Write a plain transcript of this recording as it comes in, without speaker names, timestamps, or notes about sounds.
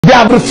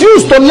have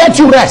refused to let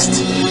you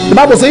rest. The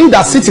Bible says, he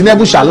that sits in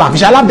heaven shall laugh. He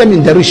shall laugh them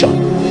in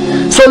derision.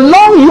 So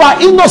long you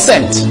are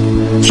innocent,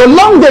 so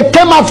long they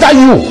came after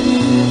you,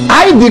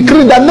 I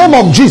decree in the name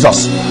of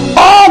Jesus,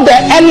 all the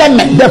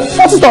elements, the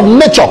forces of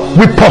nature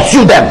will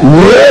pursue them.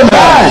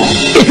 Amen.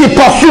 It will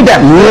pursue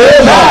them.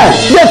 Amen.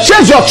 They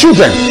chase your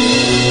children,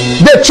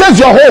 they chase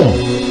your home.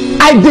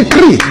 I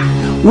decree,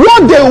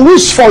 what they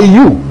wish for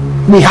you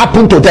will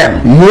happen to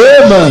them.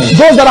 Amen.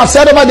 Those that have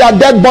said over their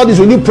dead bodies,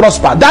 will you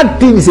prosper? That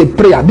thing is a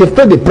prayer. They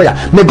pray the prayer.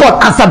 May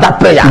God answer that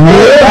prayer.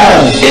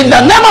 Amen. In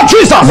the name of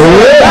Jesus.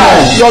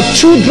 Amen. Your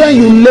children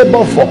you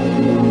labor for,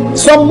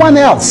 someone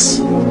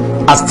else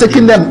has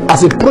taken them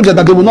as a project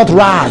that they will not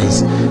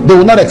rise, they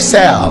will not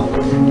excel.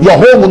 Your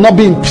home will not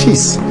be in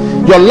peace.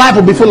 Your life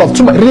will be full of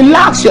tumor.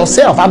 Relax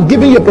yourself. I'm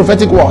giving you a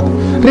prophetic word.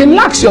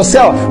 Relax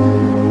yourself.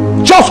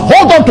 Just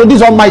hold on to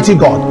this Almighty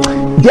God.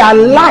 Their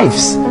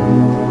lives,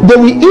 they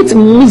will eat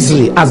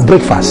misery as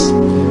breakfast,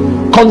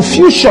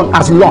 confusion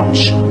as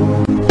lunch,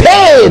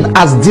 pain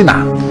as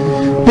dinner,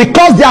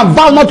 because they have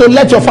vowed not to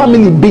let your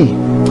family be.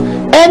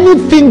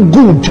 Anything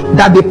good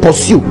that they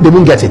pursue, they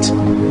won't get it.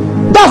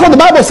 That's what the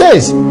Bible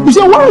says. You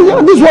say,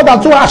 why this word are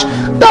too harsh?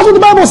 That's what the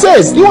Bible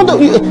says. You want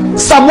to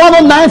Psalm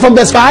 109 from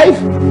verse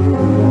 5?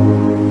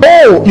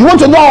 Oh, you want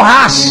to know how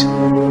harsh?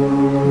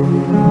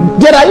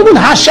 There are even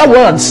harsher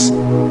words.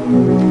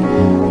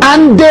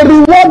 And they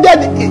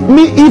rewarded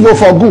me evil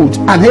for good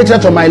and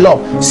hatred for my love.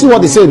 See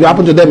what they say will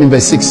happen to them in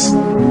verse 6.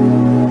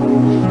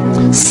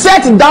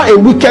 Set down a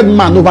wicked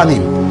man over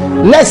him.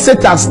 Let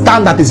Satan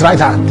stand at his right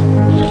hand.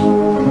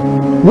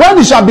 When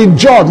he shall be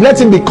judged, let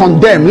him be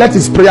condemned. Let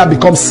his prayer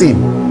become sin.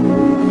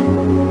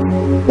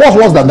 What's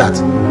worse than that?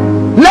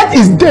 Let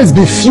his days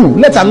be few.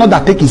 Let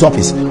another take his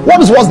office. What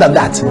is worse than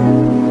that?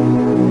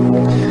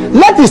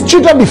 Let his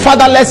children be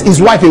fatherless, his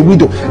wife a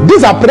widow.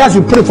 These are prayers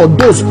you pray for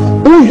those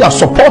who you have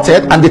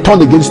supported and they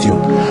turned against you,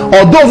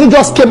 or those who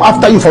just came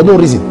after you for no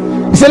reason.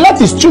 He said, let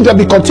his children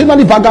be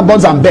continually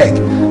vagabonds and beg.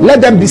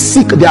 Let them be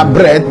seek their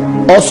bread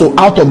also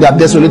out of their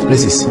desolate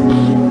places.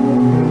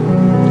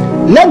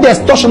 Let the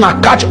extortioner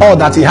catch all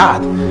that he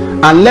had,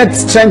 and let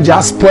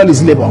strangers spoil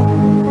his labor.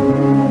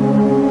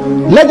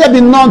 Let there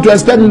be none to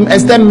extend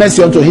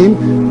mercy unto him,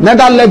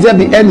 neither let there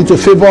be any to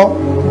favor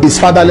his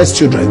fatherless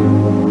children.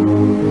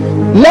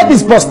 Let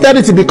his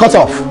posterity be cut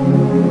off,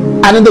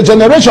 and in the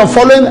generation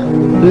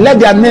following, let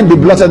their name be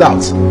blotted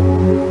out.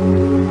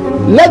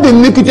 Let the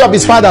iniquity of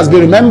his fathers be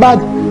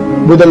remembered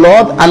with the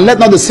Lord, and let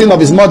not the sin of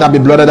his mother be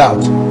blotted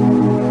out.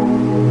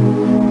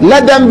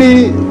 Let them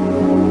be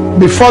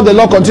before the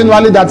Lord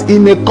continually, that he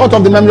may cut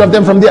off the memory of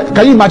them from there.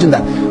 Can you imagine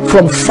that?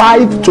 From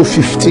 5 to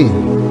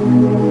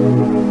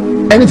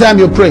 15. Anytime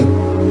you pray,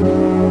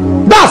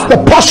 that's the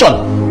portion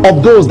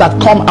of those that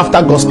come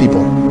after God's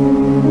people.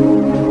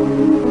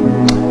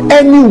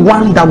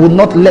 Anyone that will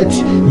not let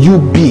you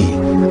be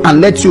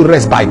and let you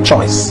rest by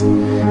choice,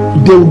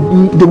 they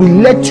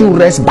will let you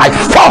rest by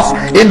force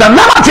in the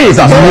name of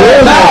Jesus.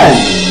 Amen.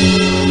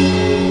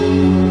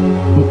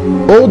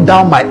 Oh,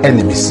 thou my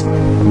enemies,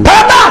 turn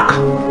back.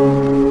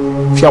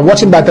 If you are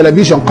watching by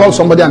television, call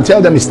somebody and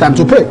tell them it's time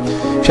to pray.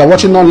 If you are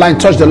watching online,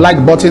 touch the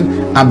like button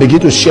and begin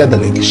to share the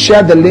link.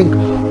 Share the link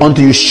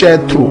until you share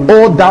through.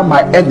 Oh, thou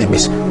my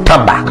enemies,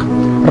 turn back.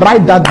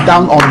 Write that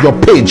down on your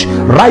page.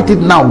 Write it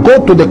now. Go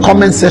to the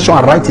comment section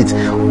and write it.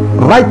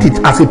 Write it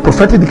as a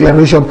prophetic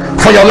declaration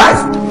for your life.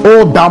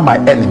 Oh, thou my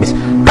enemies,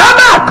 turn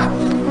back.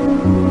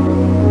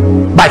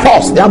 By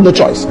force, they have no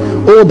choice.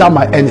 Oh, thou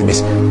my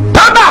enemies,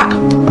 turn back.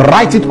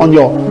 Write it on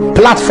your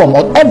platform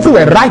or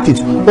everywhere. Write it.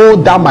 Oh,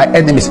 thou my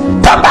enemies,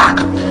 turn back.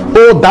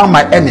 Oh, thou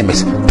my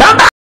enemies, turn back.